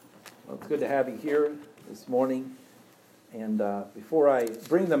Well, it's good to have you here this morning. And before I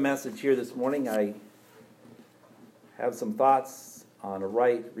bring the message here this morning, I have some thoughts on a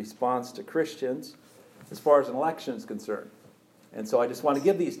right response to Christians as far as an election is concerned. And so I just want to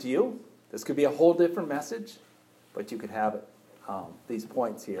give these to you. This could be a whole different message, but you could have it, these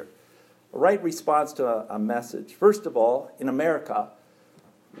points here. A right response to a message. First of all, in America,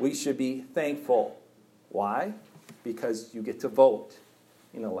 we should be thankful. Why? Because you get to vote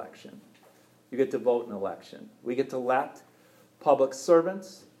in election. You get to vote in election. We get to elect public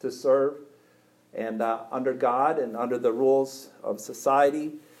servants to serve and under God and under the rules of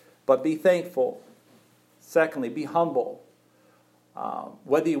society. But be thankful. Secondly, be humble.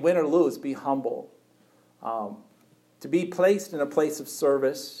 Whether you win or lose, be humble. To be placed in a place of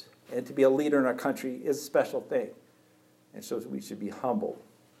service and to be a leader in our country is a special thing. And so we should be humble.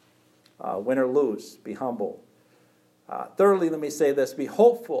 Win or lose, be humble. Thirdly, let me say this, be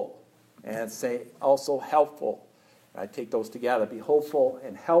hopeful and say also helpful. I take those together, be hopeful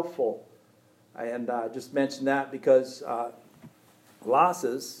and helpful. And just mention that because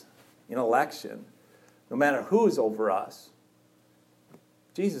losses in election, no matter who's over us,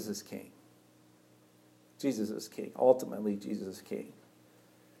 Jesus is king. Jesus is king. Ultimately, Jesus is king.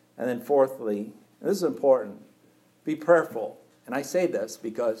 And then fourthly, and this is important, be prayerful. And I say this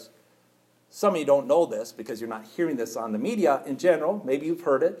because some of you don't know this because you're not hearing this on the media in general. Maybe you've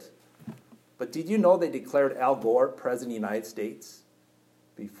heard it. But did you know they declared Al Gore President of the United States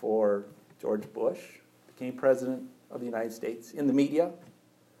before George Bush became President of the United States in the media?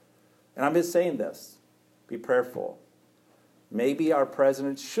 And I'm just saying this. Be prayerful. Maybe our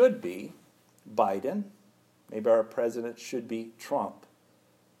president should be Biden. Maybe our president should be Trump.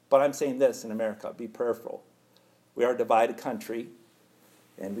 But I'm saying this in America. Be prayerful. We are a divided country.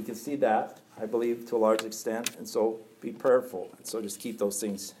 And we can see that, I believe, to a large extent. And so be prayerful. And so just keep those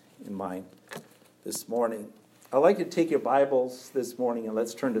things in mind this morning. I'd like to take your Bibles this morning and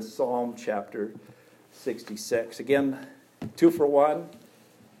let's turn to Psalm chapter 66. Again, 2 for 1.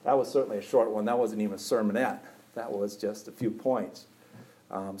 That was certainly a short one. That wasn't even a sermonette. That was just a few points.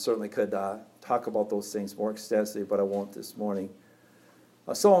 Certainly could talk about those things more extensively, but I won't this morning.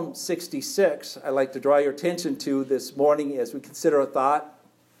 Psalm 66, I'd like to draw your attention to this morning as we consider a thought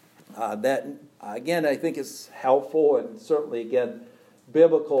that, again, I think is helpful and certainly, again,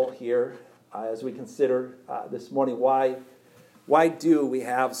 biblical here as we consider this morning why do we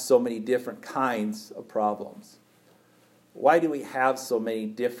have so many different kinds of problems? Why do we have so many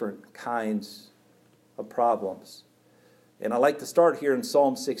different kinds of problems? And I'd like to start here in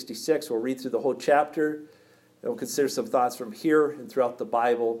Psalm 66. We'll read through the whole chapter, and we'll consider some thoughts from here and throughout the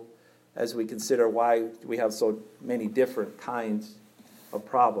Bible as we consider why we have so many different kinds of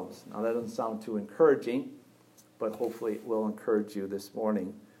problems. Now, that doesn't sound too encouraging, but hopefully it will encourage you this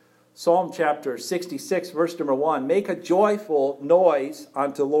morning. Psalm chapter 66, verse number 1. Make a joyful noise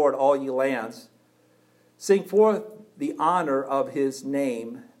unto the Lord, all ye lands. Sing forth the honor of his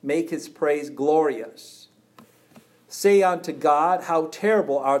name. Make his praise glorious. Say unto God, how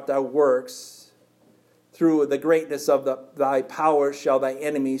terrible art thy works. Through the greatness of thy power shall thy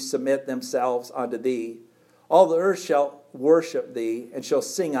enemies submit themselves unto thee. All the earth shall worship thee, and shall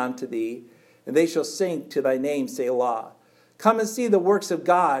sing unto thee, and they shall sing to thy name, Selah. Come and see the works of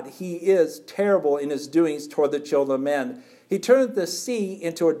God. He is terrible in his doings toward the children of men. He turneth the sea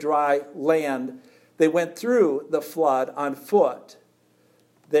into a dry land. They went through the flood on foot.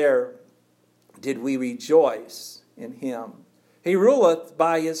 There did we rejoice in him. He ruleth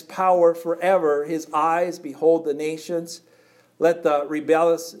by his power forever. His eyes behold the nations. Let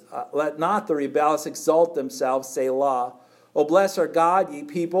not the rebellious exalt themselves, Selah. O bless our God, ye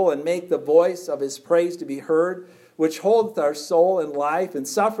people, and make the voice of his praise to be heard, which holdeth our soul in life, and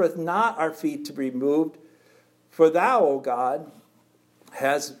suffereth not our feet to be moved. For thou, O God,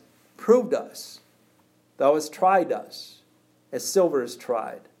 hast proved us. Thou hast tried us, as silver is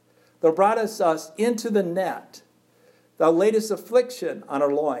tried. Thou broughtest us into the net. Thou laidest affliction on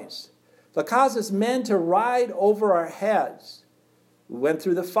our loins. Thou causest men to ride over our heads. We went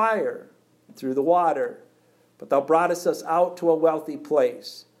through the fire, and through the water, but thou broughtest us out to a wealthy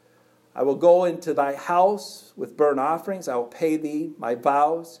place. I will go into thy house with burnt offerings. I will pay thee my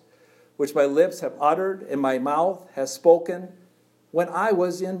vows, which my lips have uttered, and my mouth has spoken when I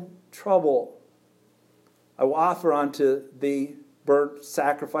was in trouble. I will offer unto thee burnt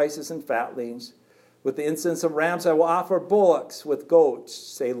sacrifices and fatlings. With the incense of rams I will offer bullocks with goats,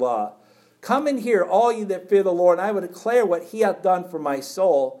 Selah. Come and hear, all ye that fear the Lord, and I will declare what he hath done for my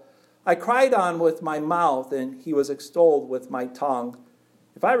soul. I cried on with my mouth, and he was extolled with my tongue.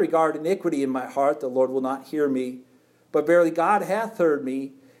 If I regard iniquity in my heart, the Lord will not hear me. But verily God hath heard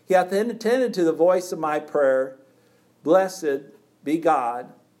me. He hath attended to the voice of my prayer. Blessed be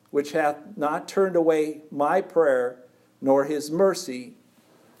God, which hath not turned away my prayer, nor his mercy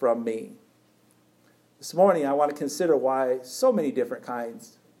from me. This morning, I want to consider why so many different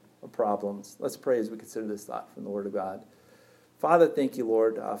kinds of problems. Let's pray as we consider this thought from the Word of God. Father, thank you,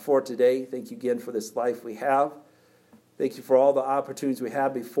 Lord, for today. Thank you again for this life we have. Thank you for all the opportunities we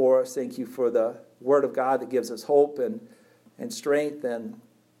have before us. Thank you for the Word of God that gives us hope and strength and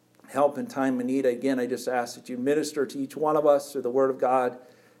help in time of need. Again, I just ask that you minister to each one of us through the Word of God.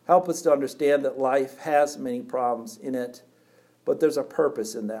 Help us to understand that life has many problems in it, but there's a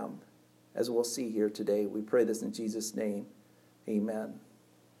purpose in them, as we'll see here today. We pray this in Jesus' name. Amen.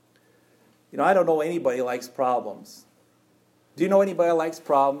 You know, I don't know anybody who likes problems. Do you know anybody who likes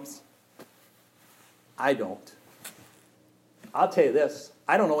problems? I don't. I'll tell you this.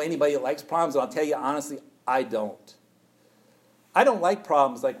 I don't know anybody that likes problems, and I'll tell you honestly, I don't. I don't like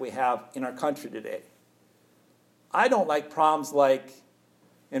problems like we have in our country today. I don't like problems like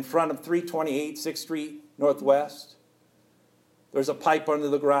in front of 328 6th Street Northwest. There's a pipe under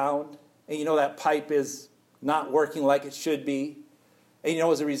the ground, and you know that pipe is not working like it should be. And you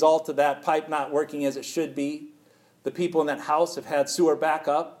know, as a result of that pipe not working as it should be, the people in that house have had sewer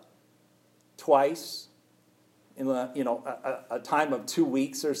backup twice in a time of 2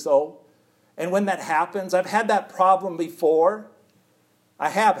 weeks or so. And when that happens, I've had that problem before. I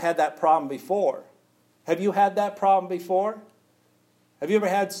have had that problem before. Have you had that problem before? Have you ever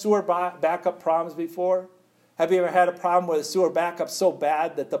had sewer backup problems before? Have you ever had a problem where the sewer backup's so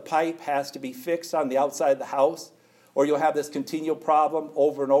bad that the pipe has to be fixed on the outside of the house? Or you'll have this continual problem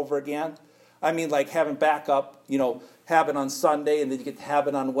over and over again? I mean, like having backup, have it on Sunday, and then you get to have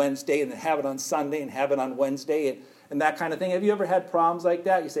it on Wednesday, and then have it on Sunday, and have it on Wednesday, and that kind of thing. Have you ever had problems like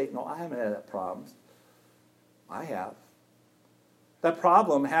that? You say, no, I haven't had that problems. I have. That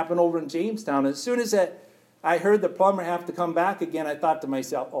problem happened over in Jamestown. As soon as I heard the plumber have to come back again, I thought to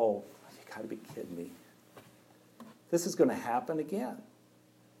myself, oh, you got to be kidding me. This is going to happen again.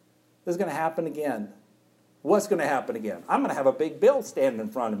 This is going to happen again. What's going to happen again? I'm going to have a big bill standing in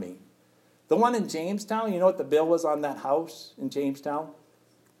front of me. The one in Jamestown, you know what the bill was on that house in Jamestown?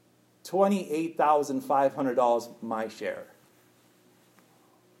 $28,500 my share.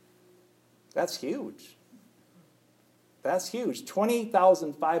 That's huge. That's huge.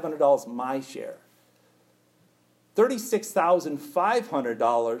 $28,500 my share.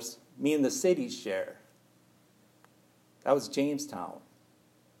 $36,500 me and the city's share. That was Jamestown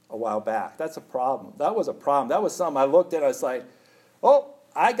a while back. That's a problem. That was a problem. That was something I looked at. I was like, oh,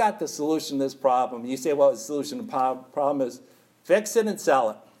 I got the solution to this problem. You say, well, the solution to the problem is fix it and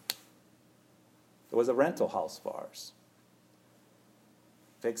sell it. It was a rental house for ours.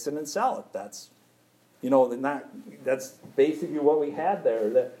 Fix it and sell it. That's basically what we had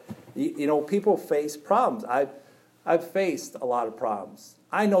there. People face problems. I've faced a lot of problems.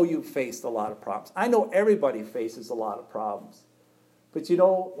 I know you've faced a lot of problems. I know everybody faces a lot of problems. But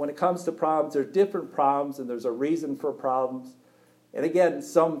when it comes to problems, there are different problems, and there's a reason for problems. And again,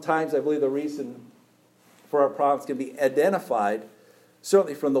 sometimes I believe the reason for our problems can be identified,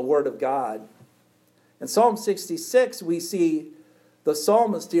 certainly from the Word of God. In Psalm 66, we see the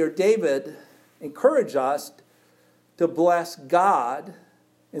psalmist here, David, encourage us to bless God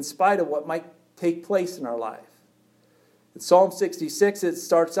in spite of what might take place in our life. In Psalm 66, it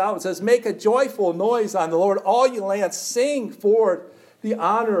starts out and says, make a joyful noise on the Lord, all you lands, sing forth the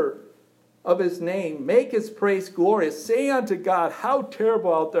honor of his name. Make his praise glorious. Say unto God, how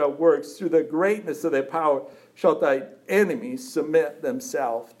terrible art thy works. Through the greatness of thy power shall thy enemies submit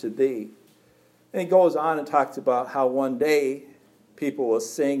themselves to thee. And he goes on and talks about how one day people will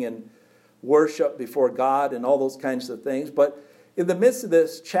sing and worship before God and all those kinds of things. But in the midst of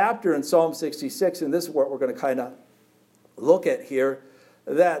this chapter in Psalm 66, and this is what we're going to kind of look at here,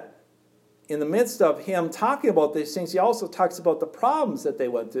 that in the midst of him talking about these things, he also talks about the problems that they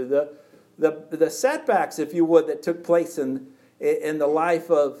went through, the setbacks, if you would, that took place in the life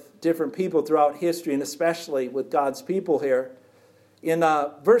of different people throughout history, and especially with God's people here. In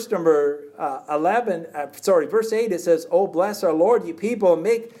verse 8, it says, "Oh, bless our Lord, ye people, and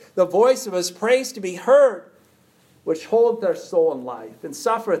make the voice of his praise to be heard, which holdeth our soul in life, and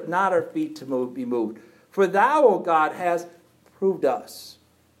suffereth not our feet to be moved. For thou, O God, hast proved us,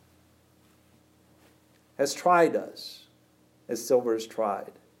 has tried us, as silver is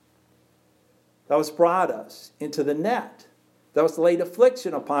tried. Thou hast brought us into the net. Thou hast laid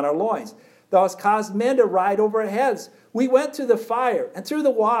affliction upon our loins. Thou hast caused men to ride over our heads. We went through the fire and through the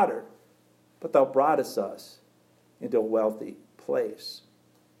water, but thou broughtest us into a wealthy place."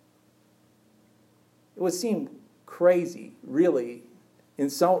 It would seem crazy, really, in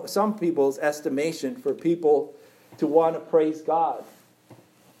some people's estimation for people to want to praise God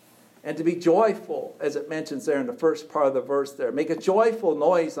and to be joyful, as it mentions there in the first part of the verse there. Make a joyful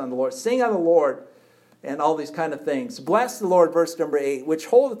noise on the Lord. Sing on the Lord, and all these kind of things. Bless the Lord, verse number 8, which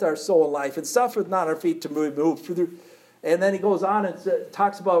holdeth our soul in life, and suffereth not our feet to be moved. And then he goes on and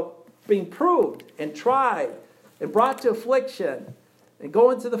talks about being proved and tried and brought to affliction and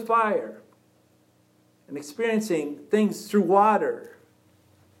going to the fire and experiencing things through water.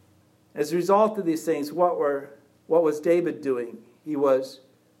 As a result of these things, what was David doing? He was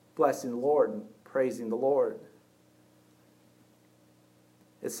blessing the Lord and praising the Lord.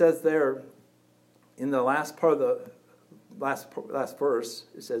 It says there in the last part of the last verse,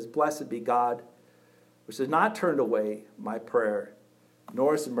 it says, "Blessed be God, which has not turned away my prayer,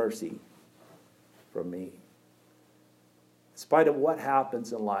 nor his mercy from me." In spite of what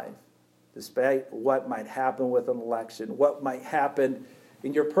happens in life, despite what might happen with an election, what might happen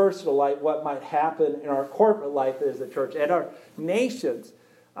in your personal life, what might happen in our corporate life as a church, and our nations,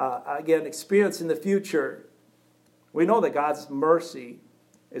 again, experience in the future, we know that God's mercy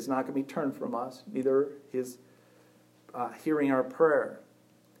is not going to be turned from us, neither his hearing our prayer.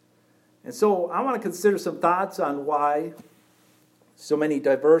 And so I want to consider some thoughts on why so many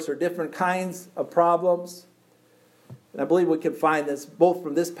diverse or different kinds of problems. And I believe we can find this both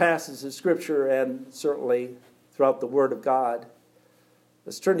from this passage of Scripture and certainly throughout the Word of God.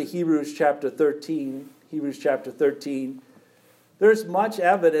 Let's turn to Hebrews chapter 13. Hebrews chapter 13. There's much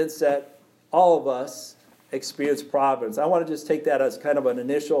evidence that all of us experience problems. I want to just take that as kind of an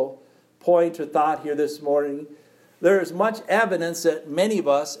initial point or thought here this morning. There is much evidence that many of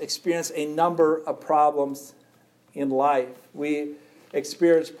us experience a number of problems in life. We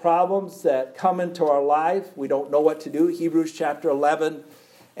experience problems that come into our life. We don't know what to do. Hebrews chapter 11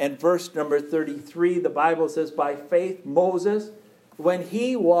 and verse number 33, the Bible says, "By faith Moses, when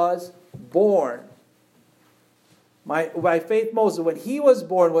he was born," by faith Moses, when he was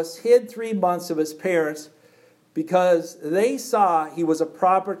born, was hid 3 months of his parents because they saw he was a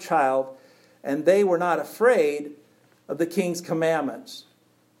proper child and they were not afraid of the king's commandments.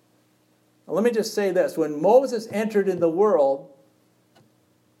 Now, let me just say this. When Moses entered in the world,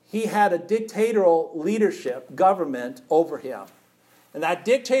 he had a dictatorial leadership, government over him. And that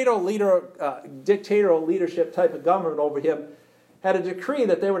dictatorial leadership type of government over him had a decree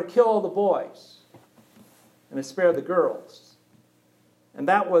that they were to kill all the boys and to spare the girls. And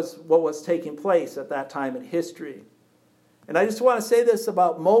that was what was taking place at that time in history. And I just want to say this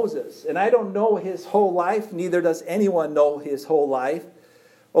about Moses. And I don't know his whole life, neither does anyone know his whole life.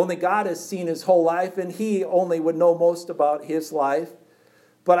 Only God has seen his whole life, and he only would know most about his life.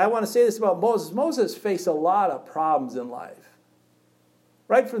 But I want to say this about Moses. Moses faced a lot of problems in life,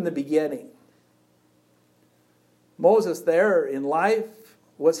 right from the beginning. Moses there in life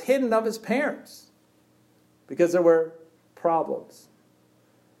was hidden of his parents because there were problems.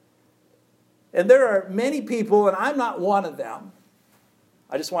 And there are many people, and I'm not one of them.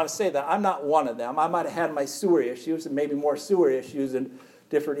 I just want to say that I'm not one of them. I might have had my sewer issues, and maybe more sewer issues and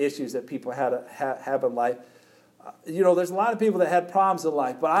different issues that people have in life. There's a lot of people that had problems in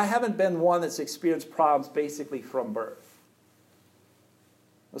life, but I haven't been one that's experienced problems basically from birth.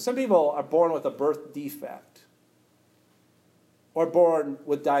 Well, some people are born with a birth defect, or born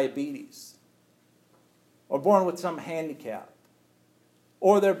with diabetes, or born with some handicap,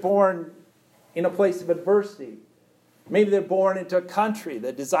 or they're born in a place of adversity. Maybe they're born into a country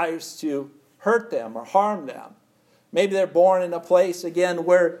that desires to hurt them or harm them. Maybe they're born in a place, again,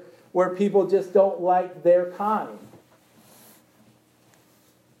 where people just don't like their kind.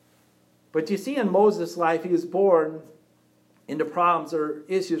 But you see in Moses' life, he was born into problems or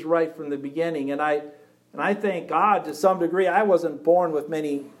issues right from the beginning. And I thank God to some degree I wasn't born with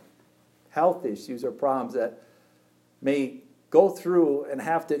many health issues or problems that may go through and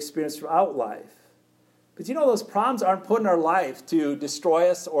have to experience throughout life. But those problems aren't put in our life to destroy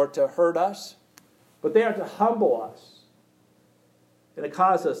us or to hurt us, but they are to humble us and to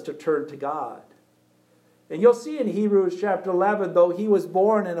cause us to turn to God. And you'll see in Hebrews chapter 11, though he was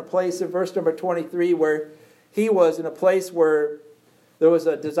born in a place in verse number 23 where he was in a place where there was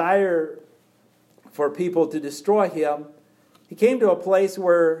a desire for people to destroy him, he came to a place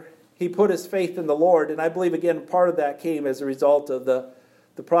where he put his faith in the Lord. And I believe, again, part of that came as a result of the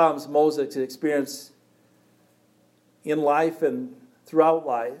problems Moses experienced in life and throughout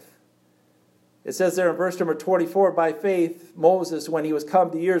life. It says there in verse number 24, "By faith Moses, when he was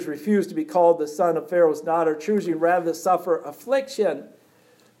come to years, refused to be called the son of Pharaoh's daughter, choosing rather to suffer affliction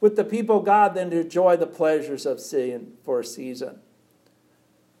with the people of God than to enjoy the pleasures of sin for a season."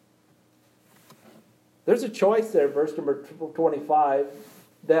 There's a choice there, verse number 25.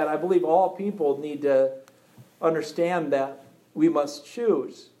 that I believe all people need to understand that we must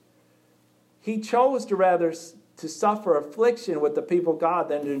choose. He chose to rather to suffer affliction with the people of God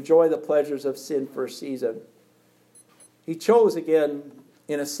than to enjoy the pleasures of sin for a season. He chose, again,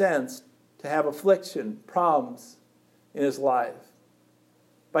 in a sense, to have affliction, problems in his life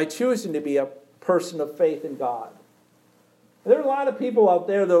by choosing to be a person of faith in God. And there are a lot of people out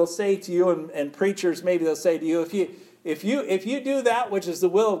there that will say to you, and preachers maybe they'll say to you, if you do that which is the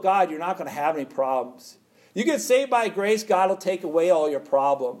will of God, you're not going to have any problems. You get saved by grace, God will take away all your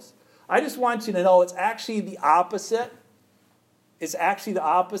problems. I just want you to know it's actually the opposite. It's actually the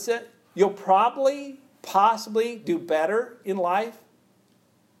opposite. You'll possibly do better in life.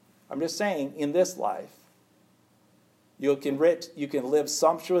 I'm just saying, in this life. You can live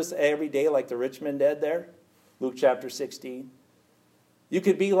sumptuous every day like the rich man did there. Luke chapter 16. You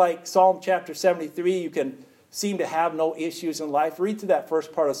could be like Psalm chapter 73. You can seem to have no issues in life. Read through that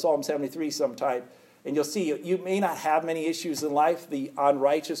first part of Psalm 73 sometime. And you'll see you may not have many issues in life. The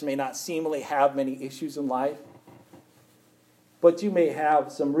unrighteous may not seemingly have many issues in life. But you may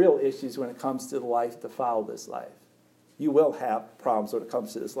have some real issues when it comes to the life that follows this life. You will have problems when it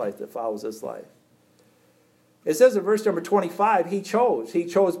comes to this life that follows this life. It says in verse number 25, he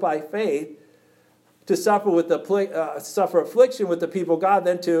chose by faith to suffer affliction with the people of God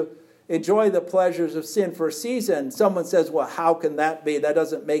than to enjoy the pleasures of sin for a season. Someone says, well, how can that be? That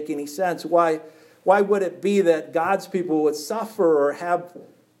doesn't make any sense. Why would it be that God's people would suffer or have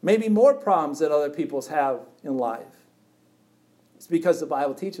maybe more problems than other people's have in life? It's because the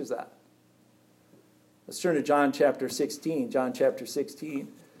Bible teaches that. Let's turn to John chapter 16. John chapter 16.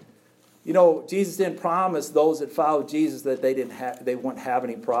 You know, Jesus didn't promise those that followed Jesus that they wouldn't have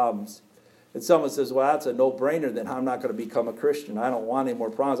any problems. And someone says, well, that's a no-brainer, then I'm not going to become a Christian. I don't want any more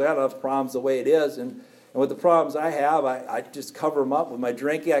problems. I got enough problems the way it is. And with the problems I have, I just cover them up with my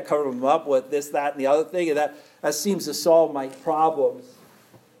drinking. I cover them up with this, that, and the other thing. And that seems to solve my problems.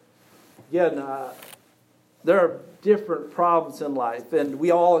 Again, there are different problems in life. And we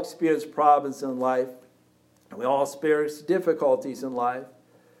all experience problems in life. And we all experience difficulties in life.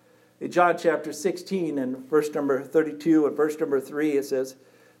 In John chapter 16 and verse number 32 and verse number 3, it says,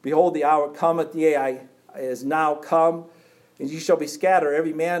 behold, the hour cometh, yea, is now come, and ye shall be scattered,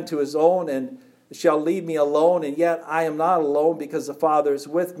 every man to his own, and shall leave me alone, and yet I am not alone, because the Father is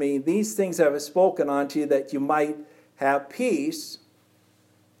with me. These things have I spoken unto you, that you might have peace.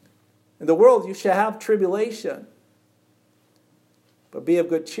 In the world you shall have tribulation, but be of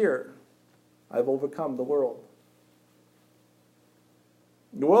good cheer. I have overcome the world.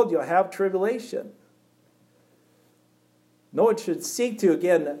 In the world you'll have tribulation. No one should seek to,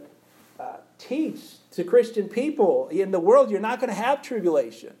 again, teach to Christian people. In the world, you're not going to have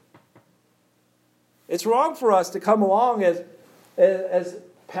tribulation. It's wrong for us to come along as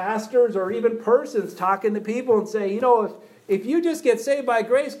pastors or even persons talking to people and say, you know, if you just get saved by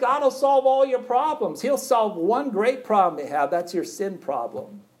grace, God will solve all your problems. He'll solve one great problem you have. That's your sin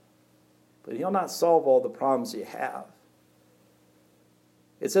problem. But He'll not solve all the problems you have.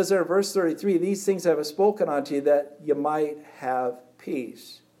 It says there in verse 33, these things have I spoken unto you that you might have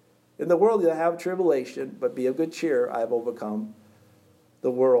peace. In the world you'll have tribulation, but be of good cheer. I have overcome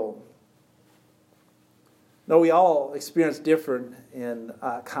the world. No, we all experience different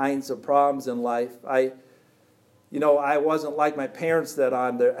kinds of problems in life. I wasn't like my parents that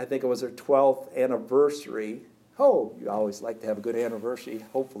I think it was their 12th anniversary. Oh, you always like to have a good anniversary,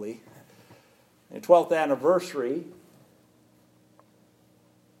 hopefully. Their 12th anniversary,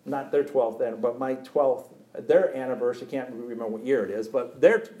 not their 12th anniversary, but my 12th, their anniversary, I can't remember what year it is, but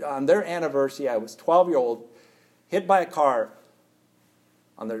on their anniversary, I was 12-year-old, hit by a car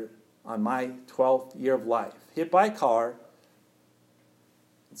on my 12th year of life. Hit by a car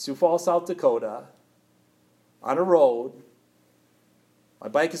in Sioux Falls, South Dakota, on a road. My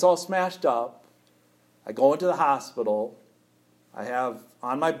bike is all smashed up. I go into the hospital. I have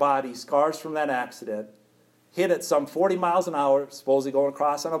on my body scars from that accident. Hit at some 40 miles an hour, supposedly going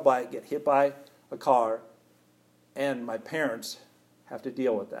across on a bike, get hit by a car, and my parents have to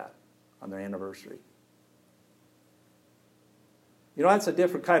deal with that on their anniversary. You know, that's a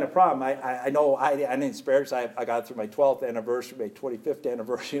different kind of problem. I know I didn't experience. I got through my 12th anniversary, my 25th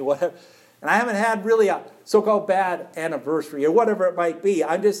anniversary, whatever, and I haven't had really a so-called bad anniversary or whatever it might be.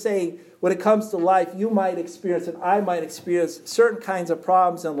 I'm just saying, when it comes to life, you might experience and I might experience certain kinds of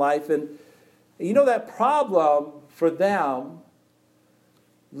problems in life, and you know, that problem for them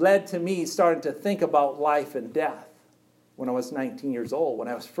led to me starting to think about life and death when I was 19 years old, when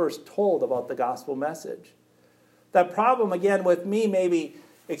I was first told about the gospel message. That problem, again, with me maybe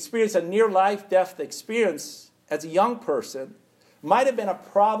experienced a near-life death experience as a young person, might have been a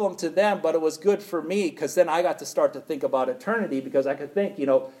problem to them, but it was good for me because then I got to start to think about eternity because I could think,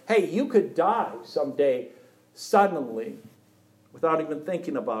 hey, you could die someday suddenly without even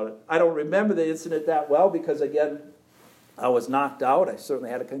thinking about it. I don't remember the incident that well because, again, I was knocked out. I certainly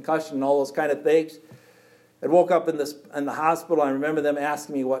had a concussion and all those kind of things. I woke up in the hospital. I remember them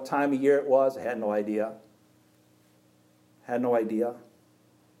asking me what time of year it was. I had no idea.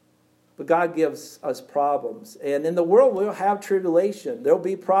 But God gives us problems. And in the world, we'll have tribulation. There'll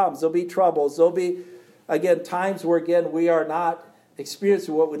be problems. There'll be troubles. There'll be, again, times where, again, we are not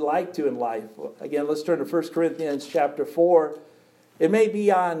experiencing what we'd like to in life. Again, let's turn to 1 Corinthians chapter 4. It may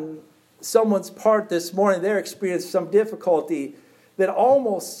be on someone's part this morning. They're experiencing some difficulty that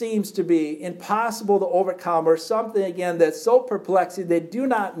almost seems to be impossible to overcome, or something, again, that's so perplexing they do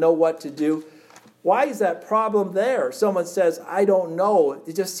not know what to do. Why is that problem there? Someone says, I don't know.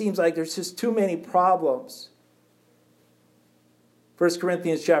 It just seems like there's just too many problems. 1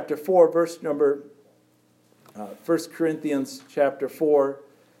 Corinthians chapter 4, 1 Corinthians chapter 4,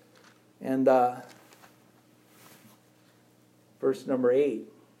 and verse number 8.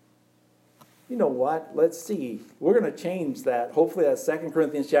 You know what? Let's see. We're going to change that. Hopefully that's 2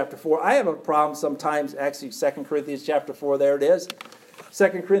 Corinthians chapter 4. I have a problem sometimes, actually 2 Corinthians chapter 4, there it is. 2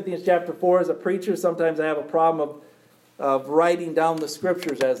 Corinthians chapter 4, as a preacher, sometimes I have a problem of writing down the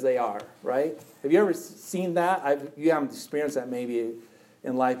scriptures as they are, right? Have you ever seen that? You haven't experienced that maybe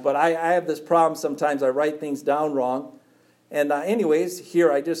in life, but I have this problem sometimes. I write things down wrong. And anyways,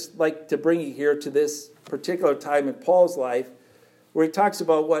 here I just like to bring you here to this particular time in Paul's life where he talks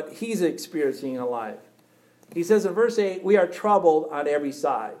about what he's experiencing in life. He says in verse 8, we are troubled on every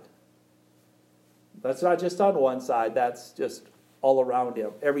side. That's not just on one side, that's just all around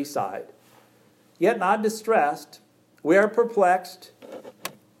him, every side. Yet not distressed. We are perplexed,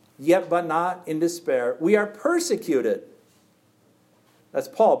 yet but not in despair. We are persecuted. That's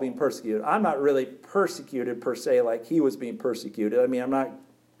Paul being persecuted. I'm not really persecuted per se like he was being persecuted. I mean,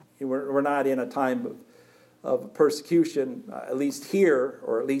 we're not in a time of persecution, at least here,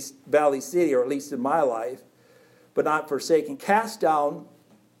 or at least Valley City, or at least in my life, but not forsaken. Cast down,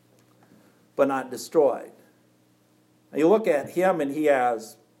 but not destroyed. Now you look at him and he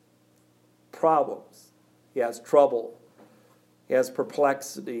has problems. He has trouble. He has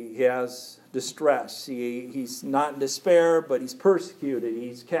perplexity. He has distress. He's not in despair, but he's persecuted.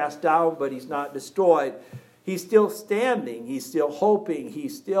 He's cast down, but he's not destroyed. He's still standing. He's still hoping.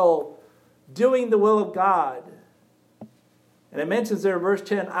 He's still doing the will of God. And it mentions there in verse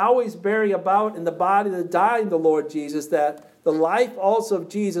 10, always bearing about in the body the dying of the Lord Jesus, that the life also of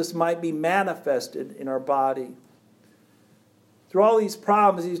Jesus might be manifested in our body. Through all these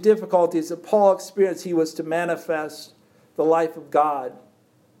problems, these difficulties that Paul experienced, he was to manifest the life of God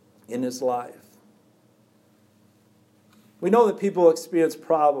in his life. We know that people experience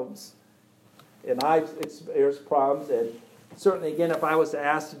problems. And I've experienced problems. And certainly, again, if I was to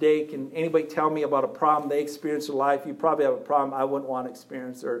ask today, can anybody tell me about a problem they experienced in life? You probably have a problem I wouldn't want to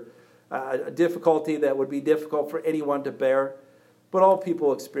experience, or a difficulty that would be difficult for anyone to bear. But all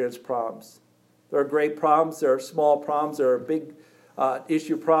people experience problems. There are great problems. There are small problems. There are big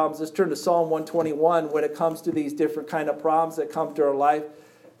issue problems. Let's turn to Psalm 121 when it comes to these different kind of problems that come to our life.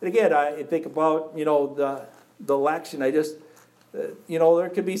 And again, I think about, the election. I just, there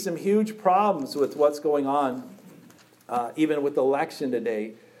could be some huge problems with what's going on, even with the election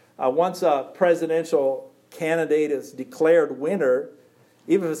today. Once a presidential candidate is declared winner,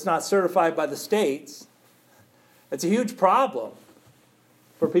 even if it's not certified by the states, it's a huge problem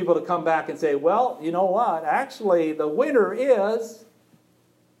for people to come back and say, well, you know what? Actually, the winner is...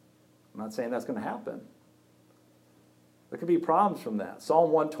 I'm not saying that's going to happen. There could be problems from that.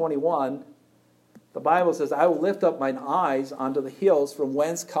 Psalm 121, the Bible says, I will lift up mine eyes unto the hills, from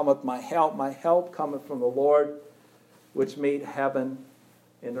whence cometh my help. My help cometh from the Lord, which made heaven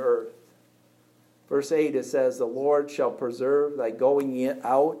and earth. Verse 8, it says, the Lord shall preserve thy going in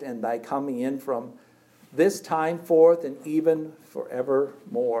out and thy coming in from this time forth and even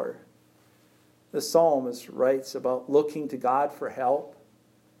forevermore. The psalmist writes about looking to God for help,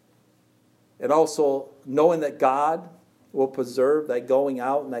 and also knowing that God will preserve thy going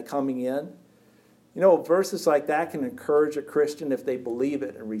out and thy coming in. Verses like that can encourage a Christian if they believe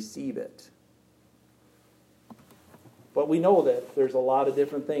it and receive it. But we know that there's a lot of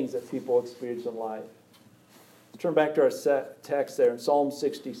different things that people experience in life. Let's turn back to our text there in Psalm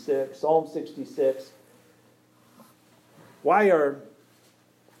 66. Psalm 66. Why are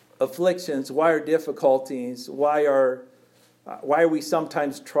afflictions, why are difficulties, why are we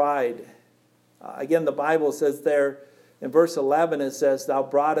sometimes tried? Again, the Bible says there in verse 11, it says, thou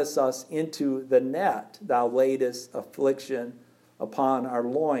broughtest us into the net, thou laidest affliction upon our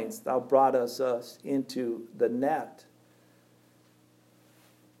loins. Thou broughtest us into the net.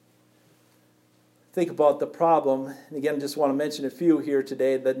 Think about the problem. And again, just want to mention a few here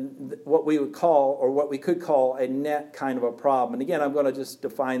today, what we would call, or what we could call, a net kind of a problem. And again, I'm going to just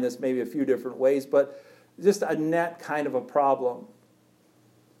define this maybe a few different ways, but just a net kind of a problem.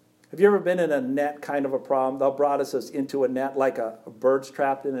 Have you ever been in a net kind of a problem? Thou broughtest us into a net, like a bird's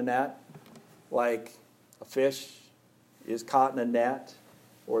trapped in a net, like a fish is caught in a net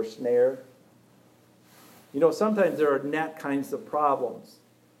or a snare. You know, sometimes there are net kinds of problems.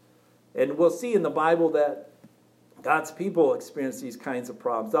 And we'll see in the Bible that God's people experience these kinds of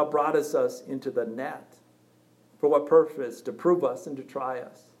problems. Thou broughtest us into the net. For what purpose? To prove us and to try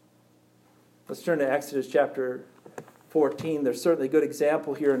us. Let's turn to Exodus chapter 14. There's certainly a good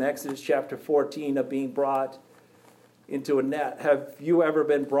example here in Exodus chapter 14 of being brought into a net. Have you ever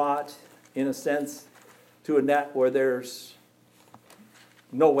been brought, in a sense, to a net where there's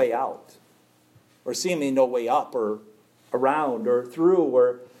no way out, or seemingly no way up, or around, or through,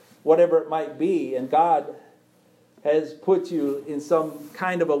 or whatever it might be, and God has put you in some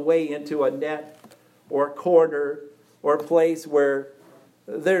kind of a way into a net or a corner or a place where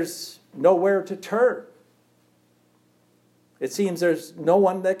there's nowhere to turn? It seems there's no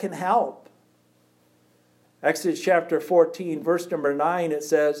one that can help. Exodus chapter 14, verse number 9, it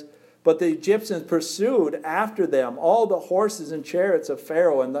says, "But the Egyptians pursued after them all the horses and chariots of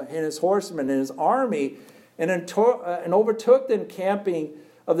Pharaoh and his horsemen and his army, and overtook them camping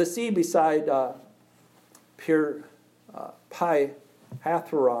of the sea beside Pi-hahiroth."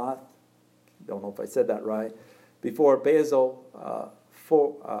 Don't know if I said that right. Before Baal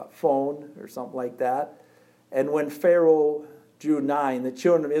Phon, or something like that. "And when Pharaoh drew nigh, the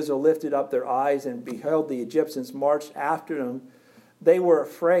children of Israel lifted up their eyes and beheld the Egyptians marched after them. They were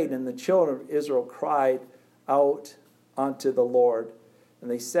afraid, and the children of Israel cried out unto the Lord. And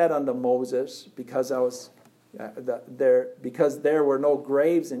they said unto Moses, because there were no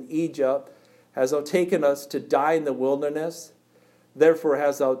graves in Egypt, hast thou taken us to die in the wilderness? Therefore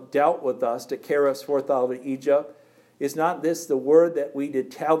hast thou dealt with us to carry us forth out of Egypt. Is not this the word that we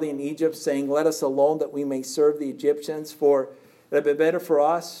did tell thee in Egypt, saying, Let us alone that we may serve the Egyptians? For it had been better for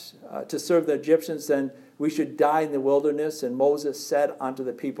us to serve the Egyptians than we should die in the wilderness. And Moses said unto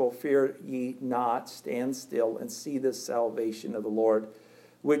the people, Fear ye not, stand still, and see the salvation of the Lord,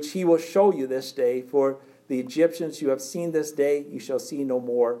 which he will show you this day. For the Egyptians you have seen this day, you shall see no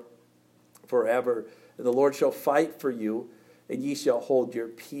more forever. And the Lord shall fight for you, and ye shall hold your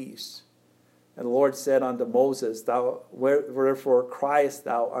peace. And the Lord said unto Moses, Wherefore criest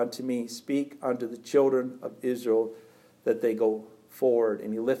thou unto me? Speak unto the children of Israel that they go forward.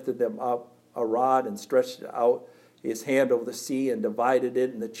 And he lifted them up a rod and stretched out his hand over the sea and divided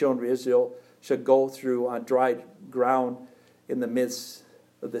it. And the children of Israel should go through on dry ground in the midst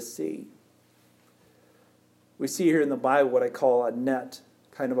of the sea. We see here in the Bible what I call a net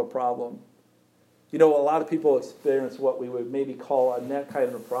kind of a problem. You know, a lot of people experience what we would maybe call a net kind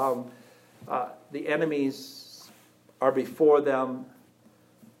of a problem. The enemies are before them.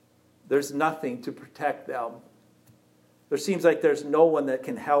 There's nothing to protect them. There seems like there's no one that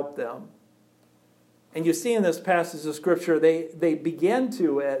can help them. And you see in this passage of Scripture, they begin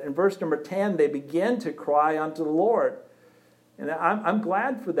to, in verse number 10, they begin to cry unto the Lord. And I'm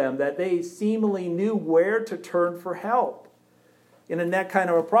glad for them that they seemingly knew where to turn for help in a net kind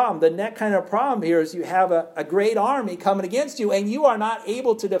of a problem. The net kind of problem here is you have a great army coming against you, and you are not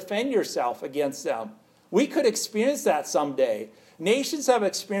able to defend yourself against them. We could experience that someday. Nations have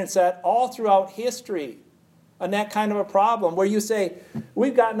experienced that all throughout history. A net kind of a problem where you say,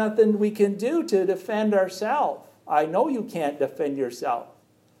 we've got nothing we can do to defend ourselves. I know you can't defend yourself.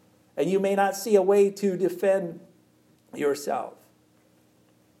 And you may not see a way to defend yourself.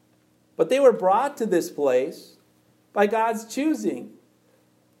 But they were brought to this place by God's choosing.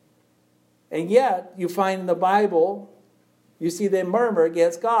 And yet, you find in the Bible, you see they murmur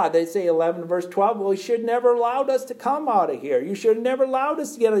against God. They say 11 verse 12, well, you should never allowed us to come out of here. You should have never allowed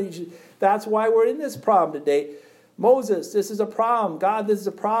us to get out of here. That's why we're in this problem today. Moses, this is a problem. God, this is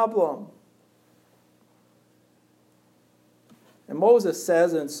a problem. And Moses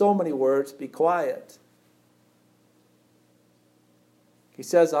says in so many words, be quiet. He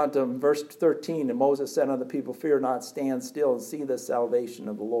says unto him, verse 13, and Moses said unto the people, Fear not, stand still and see the salvation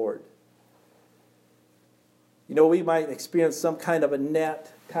of the Lord. You know, we might experience some kind of a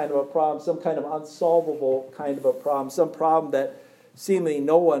net kind of a problem, some kind of unsolvable kind of a problem, some problem that seemingly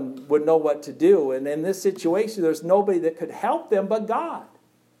no one would know what to do. And in this situation, there's nobody that could help them but God.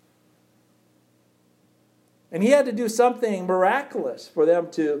 And he had to do something miraculous for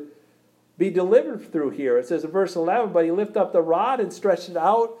them to be delivered through here. It says in verse 11, but he lifted up the rod and stretched it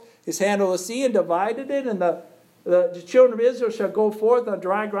out, his hand over the sea and divided it, and the children of Israel shall go forth on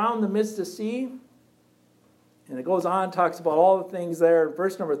dry ground in the midst of the sea. And it goes on, talks about all the things there.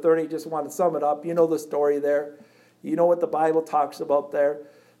 Verse number 30, just want to sum it up. You know the story there. You know what the Bible talks about there.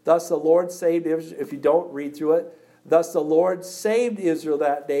 Thus the Lord saved Israel. If you don't, read through it. Thus the Lord saved Israel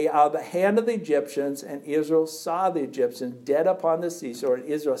that day out of the hand of the Egyptians, and Israel saw the Egyptians dead upon the seashore. And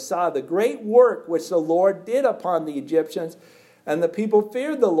Israel saw the great work which the Lord did upon the Egyptians. And the people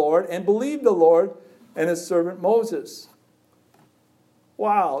feared the Lord and believed the Lord and his servant Moses.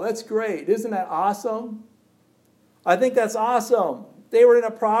 Wow, that's great. Isn't that awesome? I think that's awesome. They were in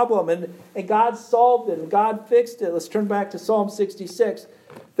a problem, and God solved it, and God fixed it. Let's turn back to Psalm 66.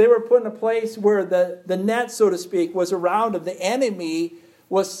 They were put in a place where the net, so to speak, was around them. The enemy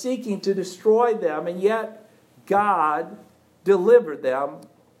was seeking to destroy them, and yet God delivered them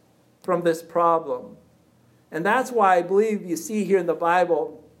from this problem. And that's why I believe you see here in the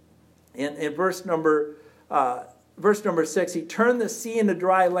Bible, in verse number 6, he turned the sea into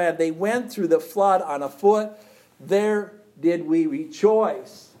dry land. They went through the flood on a foot. There did we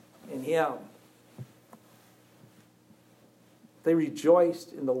rejoice in him. They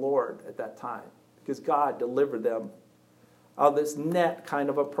rejoiced in the Lord at that time because God delivered them out of this net kind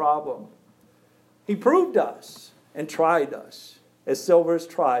of a problem. He proved us and tried us as silver is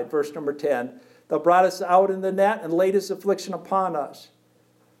tried. Verse number 10, thou brought us out in the net and laid this affliction upon us.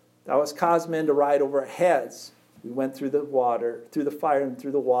 Thou hast caused men to ride over our heads. We went through the water, through the fire and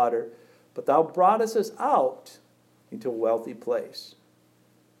through the water, but thou broughtest us out into a wealthy place.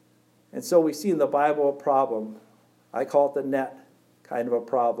 And so we see in the Bible a problem. I call it the net kind of a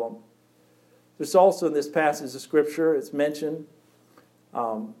problem. There's also in this passage of Scripture, it's mentioned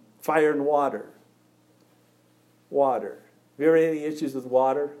fire and water. Water. Have you ever had any issues with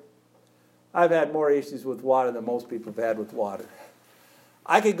water? I've had more issues with water than most people have had with water.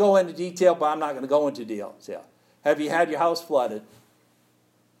 I could go into detail, but I'm not going to go into detail. Have you had your house flooded?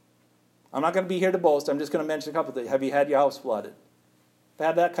 I'm not going to be here to boast. I'm just going to mention a couple of things. Have you had your house flooded? I've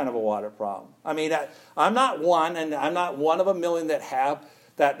had that kind of a water problem. I mean, I'm not one, and I'm not one of a million that have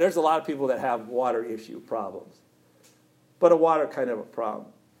that. There's a lot of people that have water issue problems. But a water kind of a problem.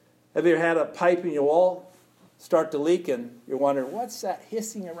 Have you ever had a pipe in your wall start to leak, and you're wondering, what's that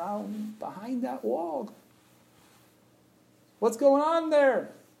hissing around behind that wall? What's going on there?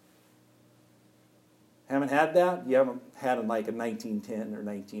 Haven't had that? You haven't had like a 1910 or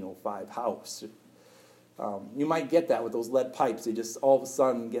 1905 house. You might get that with those lead pipes. They just all of a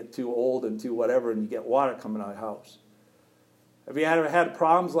sudden get too old and too whatever, and you get water coming out of the house. Have you ever had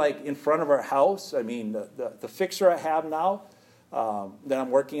problems like in front of our house? I mean, the fixer I have now that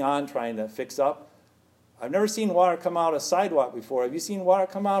I'm working on trying to fix up, I've never seen water come out of a sidewalk before. Have you seen water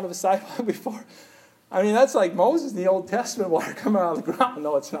come out of a sidewalk before? I mean, that's like Moses in the Old Testament, water coming out of the ground.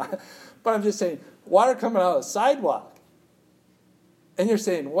 No, it's not. But I'm just saying, water coming out of the sidewalk. And you're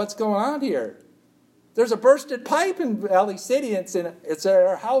saying, what's going on here? There's a bursted pipe in Valley City, and it's at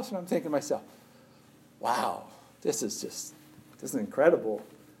our house. And I'm thinking to myself, wow, this is incredible.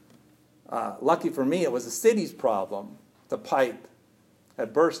 Lucky for me, it was the city's problem. The pipe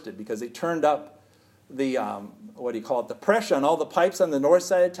had bursted because they turned up the, the pressure on all the pipes on the north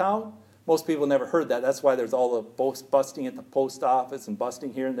side of town. Most people never heard that. That's why there's all the busting at the post office and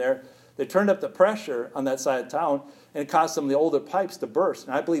busting here and there. They turned up the pressure on that side of town, and it caused some of the older pipes to burst.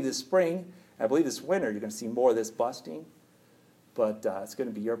 And I believe this spring, I believe this winter, you're going to see more of this busting. But it's going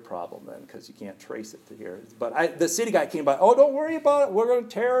to be your problem then, because you can't trace it to here. But the city guy came by, oh, don't worry about it. We're going to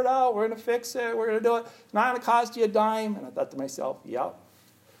tear it out. We're going to fix it. We're going to do it. It's not going to cost you a dime. And I thought to myself, yep,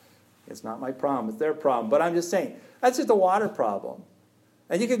 it's not my problem. It's their problem. But I'm just saying, that's just a water problem.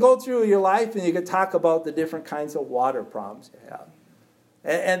 And you could go through your life and you could talk about the different kinds of water problems you have.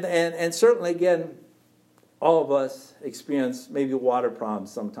 And certainly, again, all of us experience maybe water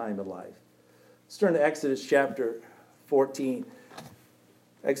problems sometime in life. Let's turn to Exodus chapter 14.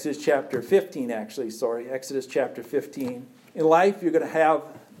 Exodus chapter 15, actually, sorry. Exodus chapter 15. In life, you're going to have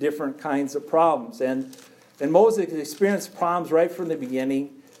different kinds of problems. And Moses experienced problems right from the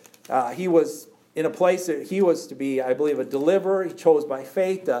beginning. He was in a place that he was to be, I believe, a deliverer. He chose by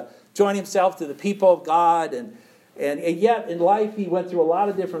faith to join himself to the people of God. And yet, in life, he went through a lot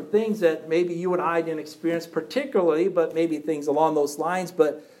of different things that maybe you and I didn't experience particularly, but maybe things along those lines.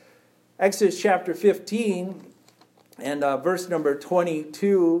 But Exodus chapter 15 and verse number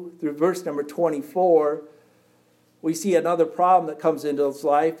 22 through verse number 24, we see another problem that comes into his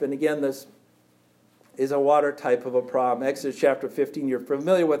life. And again, this is a water type of a problem. Exodus chapter 15, you're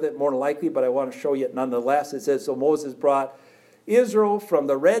familiar with it more than likely, but I want to show you it nonetheless. It says, so Moses brought Israel from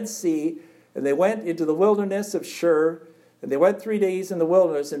the Red Sea And they went into the wilderness of Shur, and they went 3 days in the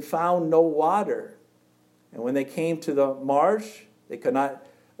wilderness and found no water. And when they came to the marsh, they could not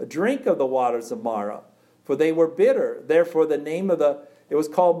drink of the waters of Marah, for they were bitter. Therefore it was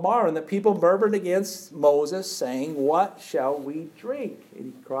called Marah. And the people murmured against Moses, saying, what shall we drink? And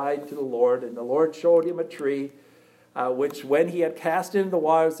he cried to the Lord, and the Lord showed him a tree, which when he had cast into the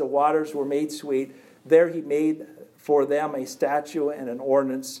waters were made sweet. There he made for them a statue and an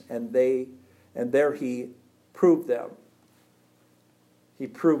ordinance, and there he proved them. He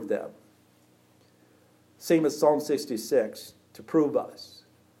proved them. Same as Psalm 66, to prove us.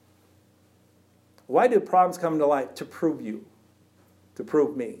 Why do problems come to light? To prove you. To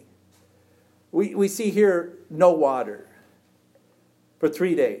prove me. We see here no water for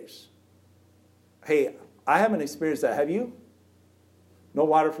 3 days. Hey, I haven't experienced that. Have you? No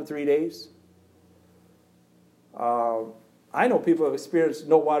water for 3 days? I know people have experienced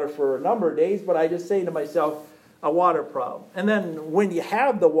no water for a number of days, but I just say to myself, a water problem. And then when you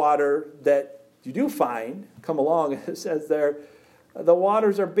have the water that you do find, come along, it says there, the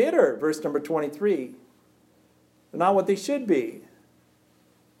waters are bitter, verse number 23. They're not what they should be.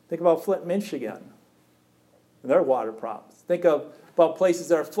 Think about Flint, Michigan, and their water problems. Think about places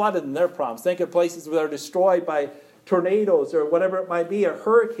that are flooded and their problems. Think of places that are destroyed by tornadoes or whatever it might be, or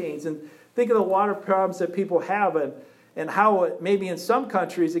hurricanes. And think of the water problems that people have, and how it, maybe in some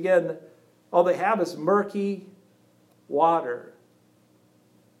countries, again, all they have is murky water.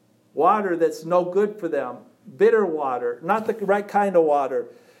 Water that's no good for them. Bitter water, not the right kind of water.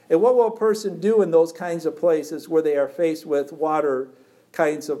 And what will a person do in those kinds of places where they are faced with water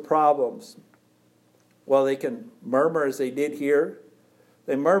kinds of problems? Well, they can murmur as they did here.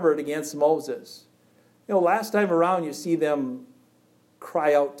 They murmured against Moses. Last time around you see them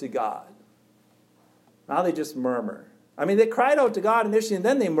cry out to God. Now they just murmur. I mean, they cried out to God initially and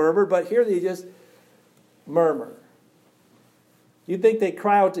then they murmur, but here they just murmur. You'd think they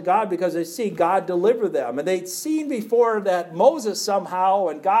cry out to God because they see God deliver them. And they'd seen before that Moses somehow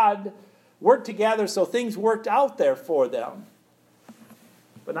and God worked together, so things worked out there for them.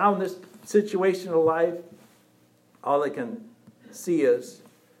 But now in this situation of life, all they can see is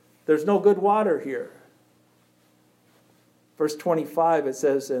there's no good water here. Verse 25, it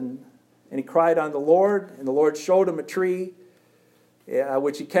says, and he cried on the Lord, and the Lord showed him a tree,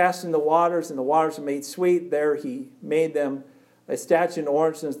 which he cast in the waters, and the waters were made sweet. There he made them a statue and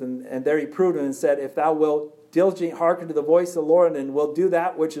ordinance, and there he proved him and said, if thou wilt diligently hearken to the voice of the Lord, and will do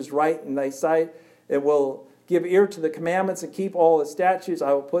that which is right in thy sight, and will give ear to the commandments and keep all the statutes,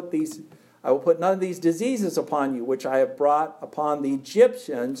 I will put none of these diseases upon you, which I have brought upon the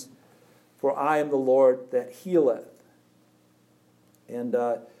Egyptians, for I am the Lord that healeth. And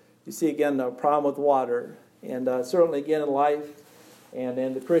you see again the problem with water. And certainly again in life and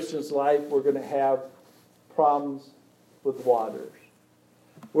in the Christian's life, we're going to have problems with waters.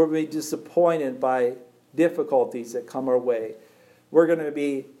 We're going to be disappointed by difficulties that come our way. We're going to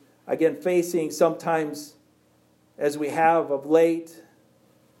be, again, facing sometimes, as we have of late,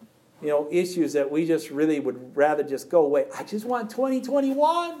 issues that we just really would rather just go away. I just want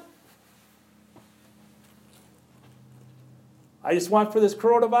 2021. I just want for this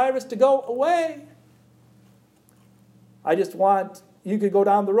coronavirus to go away. I just want you could go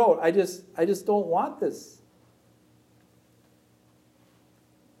down the road. I just don't want this.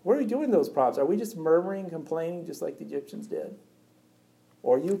 What are we doing in those problems? Are we just murmuring, complaining, just like the Egyptians did?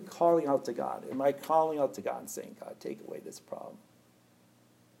 Or are you calling out to God? Am I calling out to God and saying, God, take away this problem?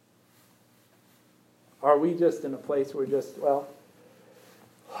 Are we just in a place where just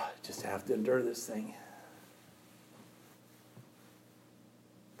have to endure this thing?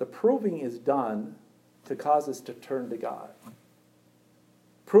 The proving is done to cause us to turn to God.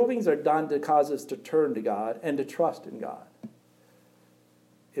 Provings are done to cause us to turn to God and to trust in God.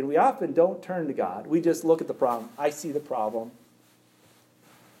 And we often don't turn to God. We just look at the problem. I see the problem.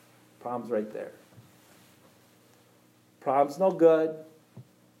 Problem's right there. Problem's no good.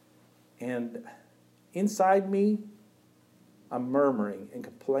 And inside me, I'm murmuring and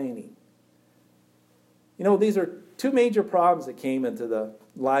complaining. These are two major problems that came into the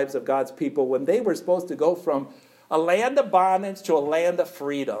lives of God's people when they were supposed to go from a land of bondage to a land of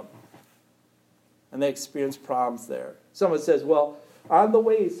freedom. And they experienced problems there. Someone says, well, on the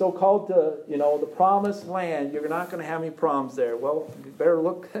way so-called to, the promised land, you're not going to have any problems there. Well, you better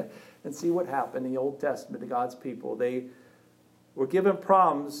look and see what happened in the Old Testament to God's people. They were given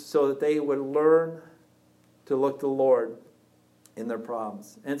problems so that they would learn to look to the Lord in their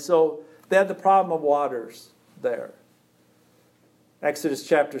problems. And so they had the problem of waters there. Exodus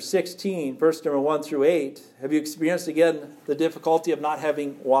chapter 16, verse number 1 through 8. Have you experienced again the difficulty of not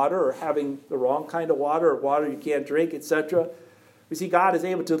having water, or having the wrong kind of water, or water you can't drink, etc.? We see God is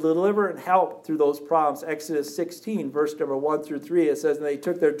able to deliver and help through those problems. Exodus 16, verse number 1 through 3, it says, "And they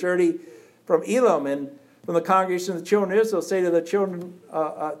took their journey from Elim, and from the congregation of the children of Israel say to the children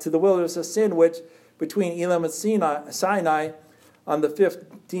to the wilderness of Sin, which between Elim and Sinai, on the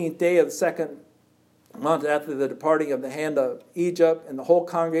 15th day of the second month after the departing of the hand of Egypt, and the whole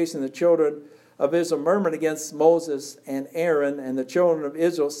congregation of the children of Israel murmured against Moses and Aaron, and the children of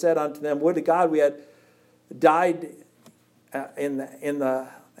Israel said unto them, Would to God we had died in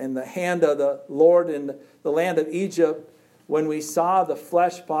the hand of the Lord in the land of Egypt, when we saw the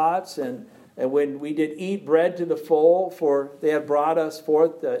flesh pots, and when we did eat bread to the full, for they had brought us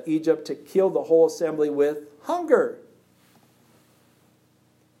forth to Egypt to kill the whole assembly with hunger.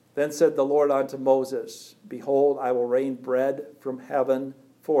 Then said the Lord unto Moses, Behold, I will rain bread from heaven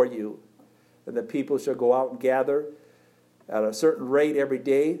for you, and the people shall go out and gather at a certain rate every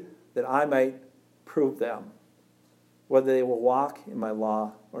day, that I might prove them, whether they will walk in my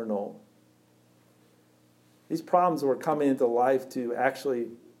law or no." These problems were coming into life to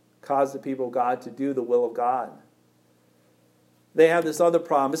actually cause the people of God to do the will of God. They have this other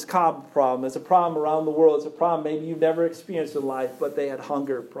problem. It's a common problem. It's a problem around the world. It's a problem maybe you've never experienced in life, but they had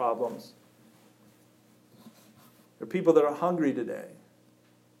hunger problems. There are people that are hungry today.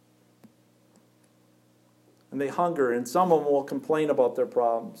 And they hunger, and some of them will complain about their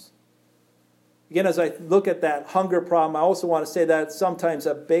problems. Again, as I look at that hunger problem, I also want to say that it's sometimes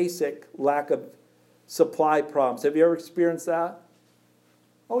a basic lack of supply problems. Have you ever experienced that?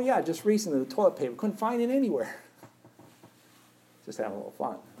 Oh yeah, just recently, the toilet paper. Couldn't find it anywhere. Just having a little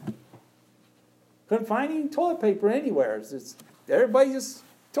fun. Couldn't find any toilet paper anywhere. Everybody just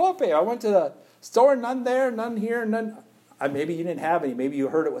toilet paper. I went to the store, none there, none here, none. Maybe you didn't have any. Maybe you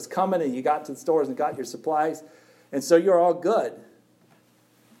heard it was coming and you got to the stores and got your supplies. And so you're all good.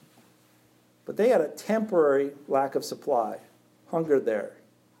 But they had a temporary lack of supply. Hunger there.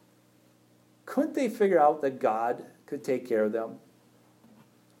 Couldn't they figure out that God could take care of them?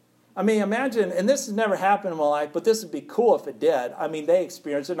 I mean, imagine, and this has never happened in my life, but this would be cool if it did. I mean, they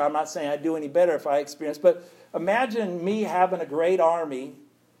experienced it, and I'm not saying I'd do any better if I experienced, but imagine me having a great army,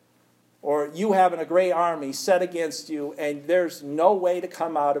 or you having a great army set against you, and there's no way to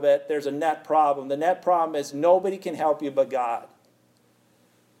come out of it. There's a net problem. The net problem is nobody can help you but God.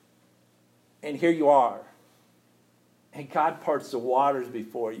 And here you are. And God parts the waters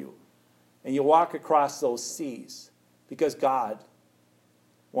before you. And you walk across those seas because God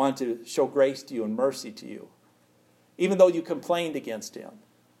wanted to show grace to you and mercy to you, even though you complained against him.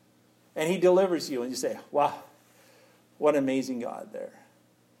 And he delivers you, and you say, wow, what an amazing God there.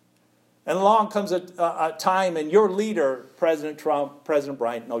 And along comes a time, and your leader, President Trump, President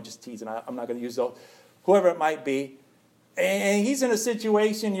Biden, no, just teasing, I'm not going to use those, whoever it might be, and he's in a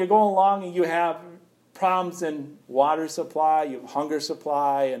situation, you're going along, and you have problems in water supply, you have hunger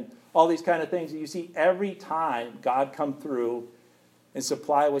supply, and all these kind of things. And you see every time God come through and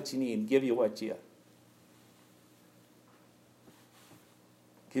supply what you need and give you what you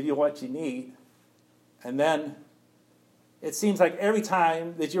need. And then it seems like every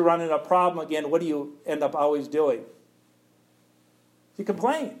time that you run into a problem again, what do you end up always doing? You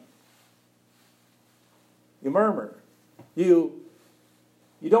complain. You murmur. You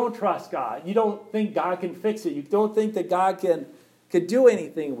don't trust God. You don't think God can fix it. You don't think that God can do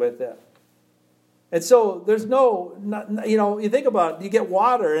anything with it. And so there's you think about it, you get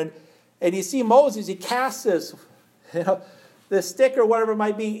water, and you see Moses, he casts this, the stick or whatever it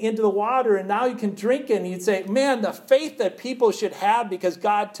might be into the water, and now you can drink it, and you'd say, man, the faith that people should have because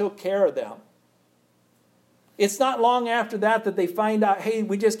God took care of them. It's not long after that they find out, hey,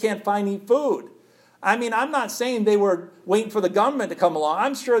 we just can't find any food. I mean, I'm not saying they were waiting for the government to come along.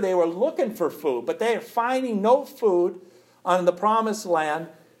 I'm sure they were looking for food, but they are finding no food on the promised land.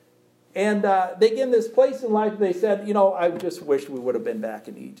 And they get in this place in life, they said, I just wish we would have been back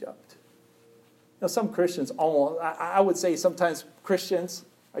in Egypt. Now, some Christians almost, I would say sometimes Christians,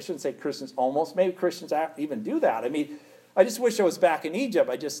 I shouldn't say Christians almost, maybe Christians even do that. I mean, I just wish I was back in Egypt.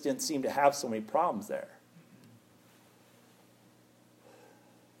 I just didn't seem to have so many problems there.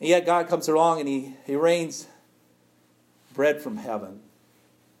 And yet God comes along and he rains bread from heaven.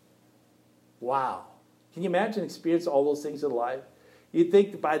 Wow. Can you imagine experiencing all those things in life? You'd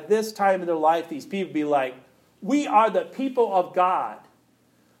think that by this time in their life, these people would be like, we are the people of God.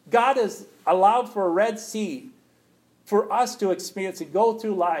 God has allowed for a Red Sea for us to experience and go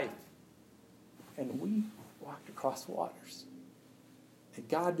through life. And we walked across waters. And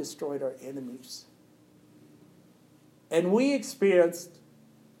God destroyed our enemies. And we experienced,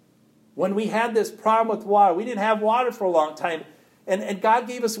 when we had this problem with water, we didn't have water for a long time. And God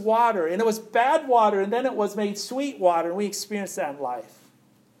gave us water. And it was bad water. And then it was made sweet water. And we experienced that in life.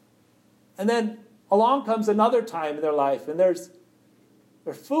 And then along comes another time in their life. And there's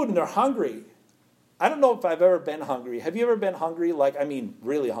food and they're hungry. I don't know if I've ever been hungry. Have you ever been hungry?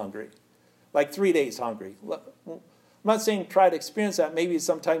 Really hungry. Like 3 days hungry. I'm not saying try to experience that. Maybe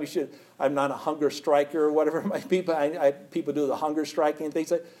sometime you should. I'm not a hunger striker or whatever it might be. But people do the hunger striking and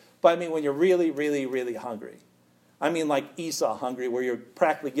things like that. But I mean when you're really, really, really hungry. I mean like Esau hungry, where you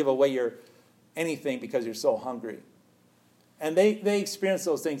practically give away your anything because you're so hungry. And they experience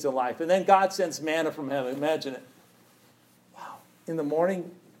those things in life. And then God sends manna from heaven. Imagine it. Wow. In the morning,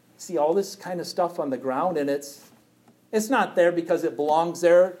 see all this kind of stuff on the ground, and it's not there because it belongs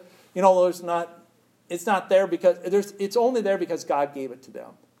there. You know, it's not there because it's only there because God gave it to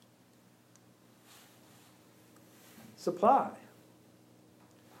them. Supply.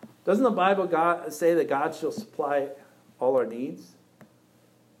 Doesn't the Bible say that God shall supply all our needs?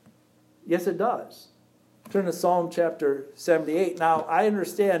 Yes, it does. Turn to Psalm chapter 78. Now, I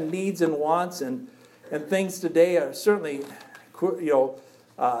understand needs and wants and things today are certainly,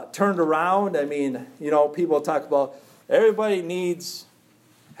 turned around. I mean, people talk about everybody needs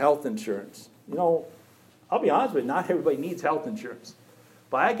health insurance. I'll be honest with you, not everybody needs health insurance.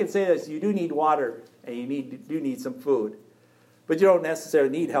 But I can say this, you do need water and you do need some food. But you don't necessarily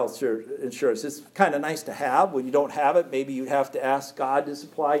need health insurance. It's kind of nice to have. When you don't have it, maybe you have to ask God to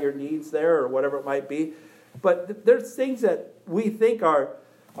supply your needs there or whatever it might be. But there's things that we think are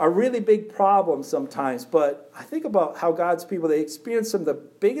really big problems sometimes. But I think about how God's people, they experience some of the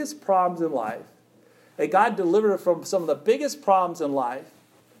biggest problems in life. And God delivered them from some of the biggest problems in life.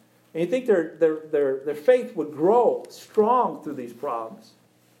 And you think their faith would grow strong through these problems.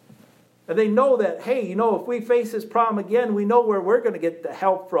 And they know that, hey, if we face this problem again, we know where we're going to get the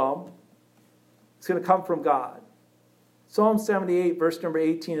help from. It's going to come from God. Psalm 78, verse number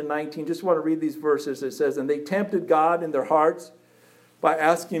 18 and 19. Just want to read these verses. It says, "And they tempted God in their hearts by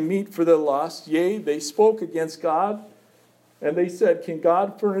asking meat for their lust. Yea, they spoke against God. And they said, can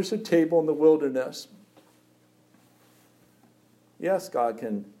God furnish a table in the wilderness?" Yes, God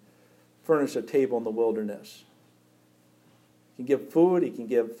can furnish a table in the wilderness. He can give food, he can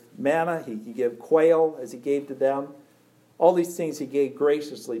give manna, he can give quail as he gave to them. All these things he gave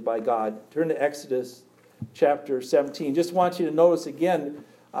graciously by God. Turn to Exodus chapter 17. Just want you to notice again,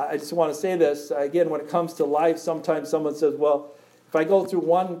 I just want to say this, again, when it comes to life, sometimes someone says, well, if I go through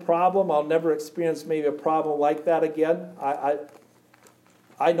one problem, I'll never experience maybe a problem like that again.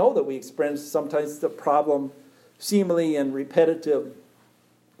 I know that we experience sometimes the problem seemingly in repetitive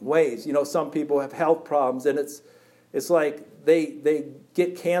ways. Some people have health problems, and it's like they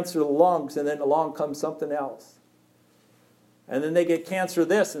get cancer of the lungs, and then along comes something else. And then they get cancer of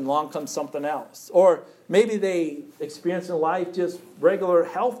this, and along comes something else. Or maybe they experience in life just regular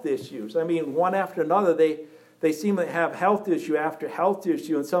health issues. I mean, one after another, they seem to have health issue after health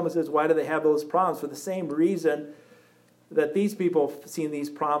issue. And someone says, why do they have those problems? For the same reason that these people have seen these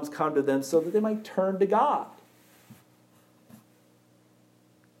problems come to them, so that they might turn to God.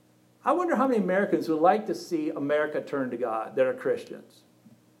 I wonder how many Americans would like to see America turn to God that are Christians.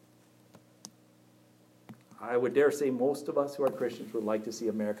 I would dare say most of us who are Christians would like to see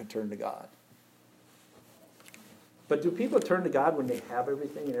America turn to God. But do people turn to God when they have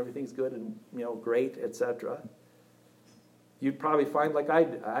everything and everything's good and great, etc.? You'd probably find like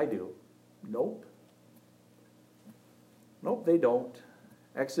I do. Nope, they don't.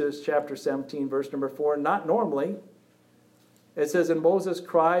 Exodus chapter 17, verse number 4, not normally. It says, "And Moses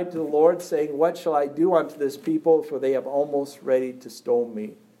cried to the Lord, saying, what shall I do unto this people? For they have almost ready to stone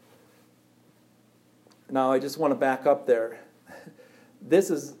me." Now, I just want to back up there. This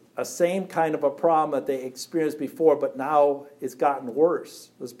is a same kind of a problem that they experienced before, but now it's gotten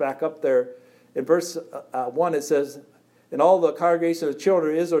worse. Let's back up there. In verse 1, it says, "And all the congregation of the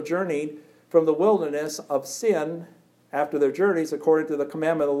children of Israel journeyed from the wilderness of sin after their journeys, according to the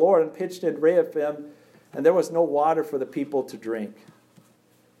commandment of the Lord, and pitched in Rephidim, and there was no water for the people to drink."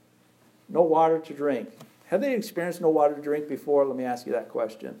 No water to drink. Have they experienced no water to drink before? Let me ask you that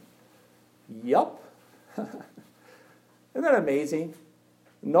question. Yup. Isn't that amazing?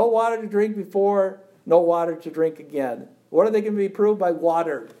 No water to drink before, no water to drink again. What are they going to be proved by?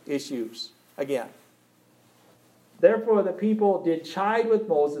 Water issues again. "Therefore the people did chide with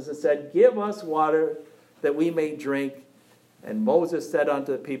Moses and said, Give us water that we may drink. And Moses said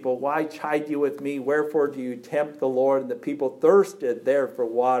unto the people, Why chide you with me? Wherefore do you tempt the Lord? And the people thirsted there for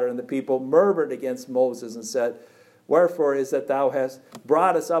water. And the people murmured against Moses and said, Wherefore is that thou hast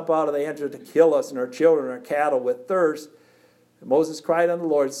brought us up out of the Egypt to kill us and our children and our cattle with thirst? And Moses cried unto the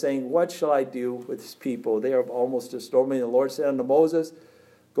Lord, saying, what shall I do with this people? They are almost destroyed me. And the Lord said unto Moses,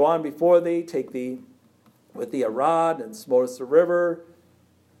 go on before thee, take thee with thee a rod, and smote us the river.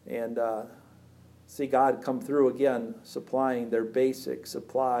 And see God come through again, supplying their basic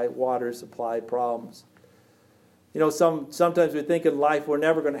water supply problems. Sometimes we think in life we're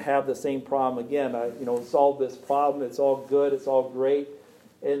never going to have the same problem again. Solve this problem. It's all good. It's all great.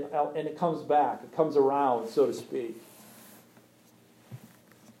 And it comes back. It comes around, so to speak.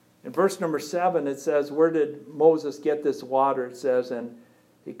 In verse number 7, it says, where did Moses get this water? It says, and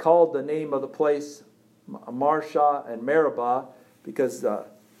he called the name of the place Marshah and Meribah, because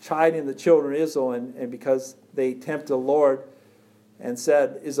chiding the children of Israel, and because they tempted the Lord and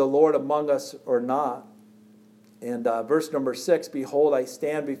said, is the Lord among us or not? And verse number 6, behold, I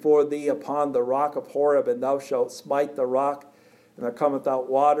stand before thee upon the rock of Horeb, and thou shalt smite the rock, and there cometh out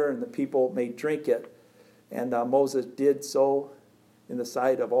water, and the people may drink it. And Moses did so in the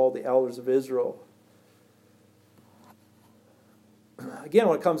sight of all the elders of Israel. Again,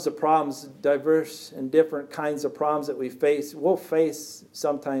 when it comes to problems, diverse and different kinds of problems that we face, we'll face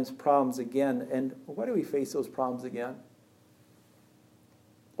sometimes problems again. And why do we face those problems again?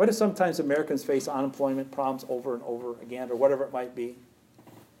 Why do sometimes Americans face unemployment problems over and over again, or whatever it might be?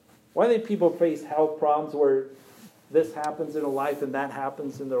 Why do people face health problems where this happens in a life and that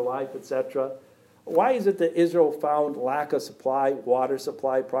happens in their life, etc.? Why is it that Israel found lack of water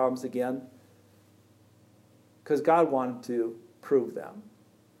supply problems again? Because God wanted to prove them,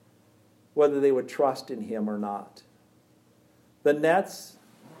 whether they would trust in him or not. The nets,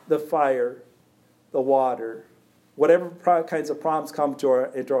 the fire, the water, whatever kinds of problems come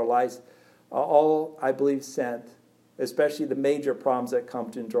into our lives, are all, I believe, sent, especially the major problems that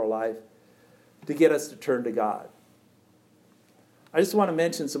come into our life, to get us to turn to God. I just want to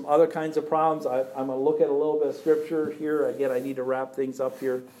mention some other kinds of problems. I'm going to look at a little bit of scripture here. Again, I need to wrap things up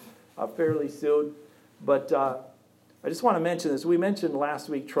here fairly soon. But I just want to mention this. We mentioned last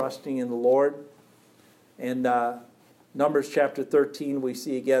week trusting in the Lord. And Numbers chapter 13, we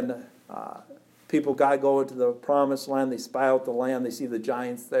see again people, God go into the promised land. They spy out the land. They see the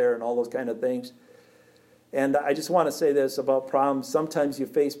giants there and all those kind of things. And I just want to say this about problems. Sometimes you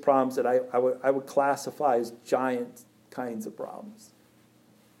face problems that I would classify as giant kinds of problems.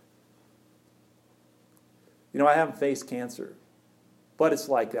 I haven't faced cancer, but it's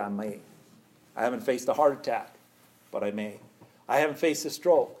likely I may. I haven't faced a heart attack, but I may. I haven't faced a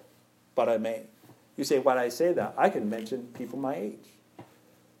stroke, but I may. You say, why did I say that? I can mention people my age.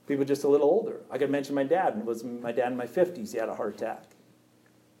 People just a little older. I can mention my dad. It was my dad in my 50s. He had a heart attack.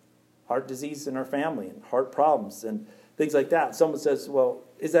 Heart disease in our family and heart problems and things like that. Someone says, well,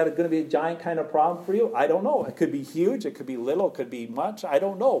 is that going to be a giant kind of problem for you? I don't know. It could be huge. It could be little. It could be much. I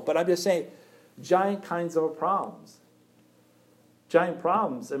don't know. But I'm just saying, giant kinds of problems. Giant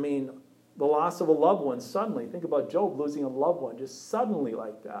problems. I mean, the loss of a loved one suddenly. Think about Job losing a loved one just suddenly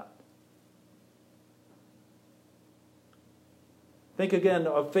like that. Think again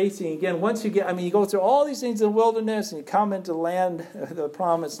of facing again. Once you you go through all these things in the wilderness and you come into land, the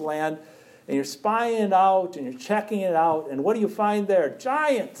promised land, and you're spying it out and you're checking it out. And what do you find there?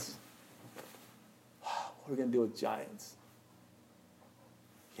 Giants. What are we going to do with giants?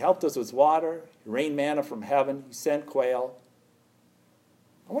 He helped us with water. He rained manna from heaven. He sent quail.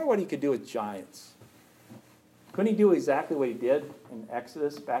 I wonder what he could do with giants. Couldn't he do exactly what he did in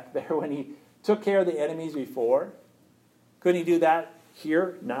Exodus back there when he took care of the enemies before? Couldn't he do that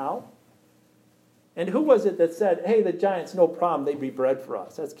here, now? And who was it that said, hey, the giants, no problem, they'd be bread for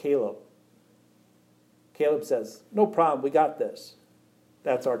us? That's Caleb. Caleb says, no problem, we got this.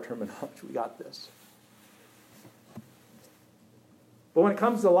 That's our terminology, we got this. But when it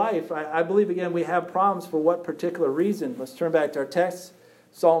comes to life, I believe, again, we have problems for what particular reason. Let's turn back to our text,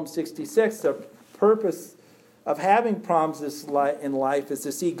 Psalm 66. The purpose of having problems in life is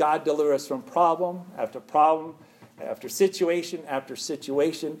to see God deliver us from problem, after situation,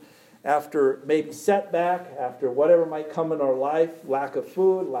 after maybe setback, after whatever might come in our life, lack of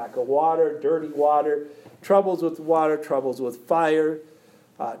food, lack of water, dirty water, troubles with fire,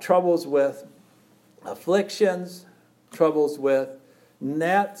 troubles with afflictions, troubles with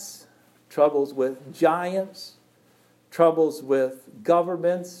nets, troubles with giants, troubles with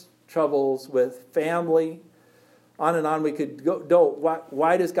governments, troubles with family. On and on we could go.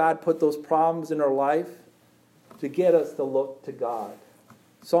 Why does God put those problems in our life? To get us to look to God.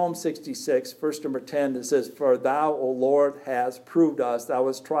 Psalm 66, verse number 10, it says, for thou, O Lord, hast proved us. Thou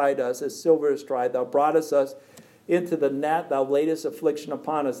hast tried us as silver is tried. Thou broughtest us into the net. Thou laidest affliction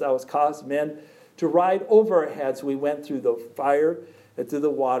upon us. Thou hast caused men to ride over our heads. We went through the fire and through the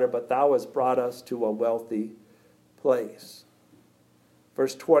water, but thou hast brought us to a wealthy place.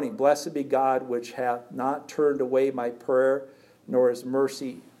 Verse 20, blessed be God, which hath not turned away my prayer, nor his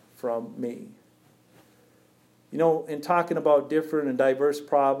mercy from me. You know, in talking about different and diverse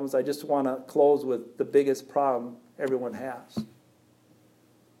problems, I just want to close with the biggest problem everyone has.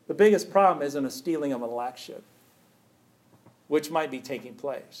 The biggest problem isn't a stealing of an election, which might be taking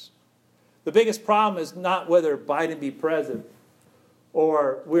place. The biggest problem is not whether Biden be president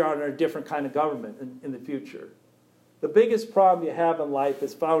or we're under a different kind of government in the future. The biggest problem you have in life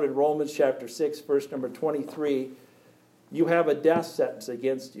is found in Romans chapter 6, verse number 23. You have a death sentence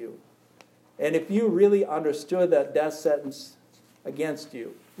against you. And if you really understood that death sentence against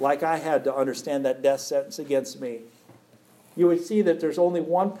you, like I had to understand that death sentence against me, you would see that there's only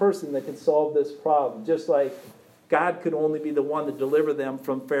one person that can solve this problem. Just like God could only be the one to deliver them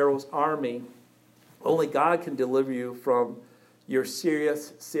from Pharaoh's army, only God can deliver you from your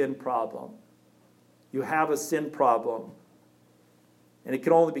serious sin problem. You have a sin problem. And it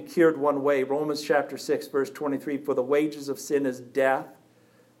can only be cured one way. Romans chapter 6, verse 23, for the wages of sin is death,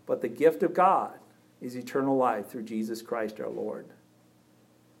 but the gift of God is eternal life through Jesus Christ our Lord.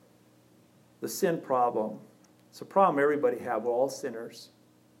 The sin problem. It's a problem everybody has. We're all sinners.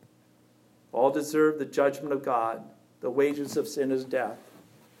 All deserve the judgment of God. The wages of sin is death.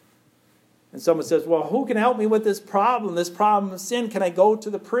 And someone says, well, who can help me with this problem of sin? Can I go to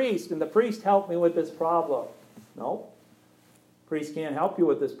the priest? And the priest help me with this problem? No. Priest can't help you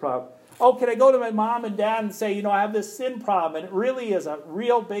with this problem. Oh, can I go to my mom and dad and say, I have this sin problem, and it really is a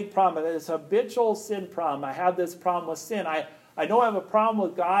real big problem. It's a habitual sin problem. I have this problem with sin. I know I have a problem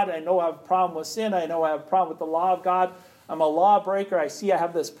with God. I know I have a problem with sin. I know I have a problem with the law of God. I'm a lawbreaker. I see I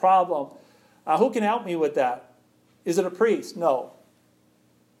have this problem. Who can help me with that? Is it a priest? No.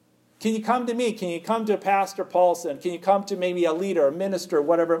 Can you come to me? Can you come to Pastor Paulson? Can you come to maybe a leader, a minister,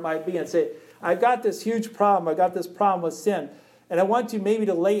 whatever it might be, and say, I've got this huge problem. I've got this problem with sin. And I want you maybe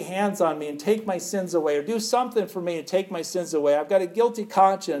to lay hands on me and take my sins away, or do something for me to take my sins away. I've got a guilty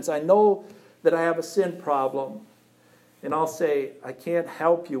conscience. I know that I have a sin problem. And I'll say, I can't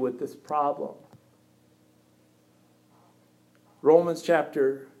help you with this problem. Romans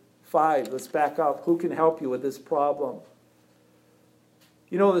chapter 5, let's back up. Who can help you with this problem?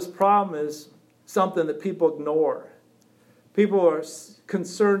 This problem is something that people ignore. People are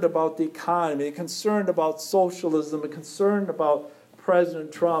concerned about the economy. They're concerned about socialism. They're concerned about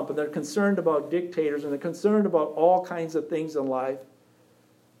President Trump. And they're concerned about dictators. And they're concerned about all kinds of things in life.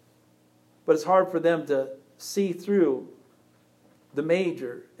 But it's hard for them to see through the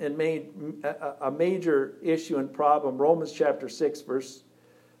major issue and problem. Romans chapter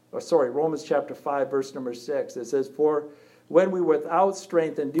 5, verse number 6. It says, for when we were without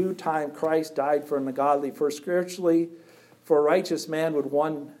strength in due time, Christ died for an ungodly. For spiritually, for a righteous man would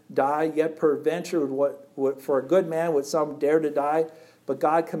one die, yet peradventure for a good man would some dare to die. But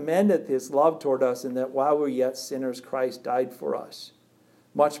God commendeth his love toward us, in that while we were yet sinners, Christ died for us.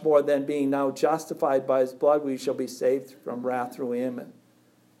 Much more than being now justified by his blood, we shall be saved from wrath through him. And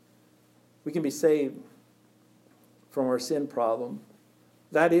we can be saved from our sin problem.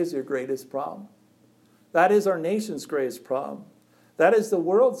 That is your greatest problem. That is our nation's greatest problem. That is the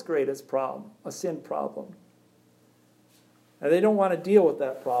world's greatest problem, a sin problem. And they don't want to deal with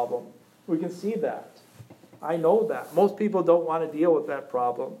that problem. We can see that. I know that. Most people don't want to deal with that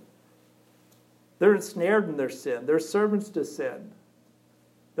problem. They're ensnared in their sin. They're servants to sin.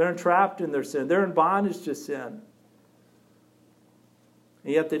 They're entrapped in their sin. They're in bondage to sin.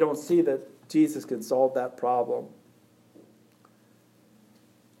 And yet they don't see that Jesus can solve that problem.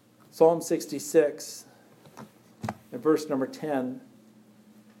 Psalm 66, in verse number 10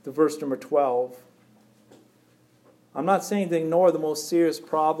 to verse number 12. I'm not saying to ignore the most serious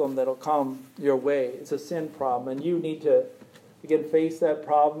problem that will come your way. It's a sin problem. And you need to, again, face that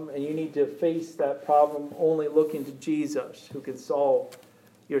problem. And you need to face that problem only looking to Jesus, who can solve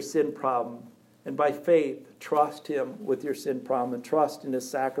your sin problem. And by faith, trust him with your sin problem and trust in his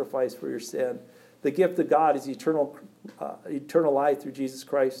sacrifice for your sin. The gift of God is eternal life through Jesus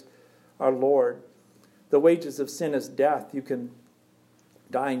Christ our Lord. The wages of sin is death. You can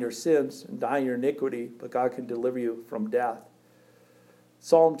die in your sins and die in your iniquity, but God can deliver you from death.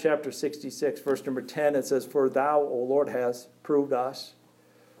 Psalm chapter 66, verse number 10, it says, for thou, O Lord, hast proved us.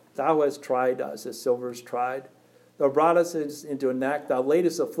 Thou hast tried us as silver is tried. Thou brought us into a neck. Thou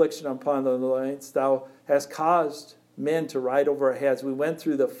laidest affliction upon the loins. Thou hast caused men to ride over our heads. We went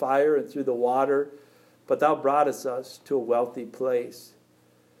through the fire and through the water, but thou broughtest us to a wealthy place.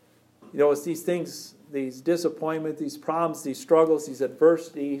 It's these things, these disappointments, these problems, these struggles, these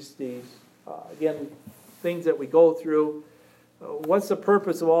adversities, these Again, things that we go through. What's the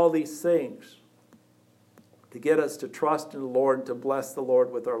purpose of all these things? To get us to trust in the Lord and to bless the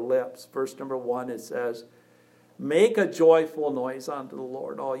Lord with our lips. Verse number 1, it says, make a joyful noise unto the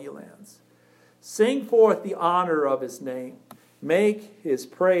Lord, all ye lands. Sing forth the honor of his name. Make his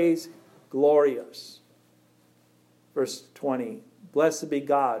praise glorious. Verse 20, blessed be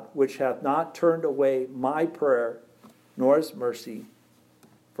God, which hath not turned away my prayer, nor his mercy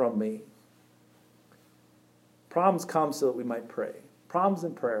from me. Problems come so that we might pray. Problems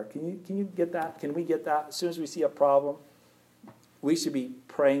in prayer. Can you get that? Can we get that? As soon as we see a problem, we should be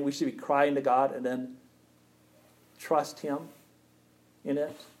praying. We should be crying to God and then trust him in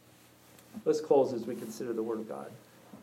it. Let's close as we consider the Word of God.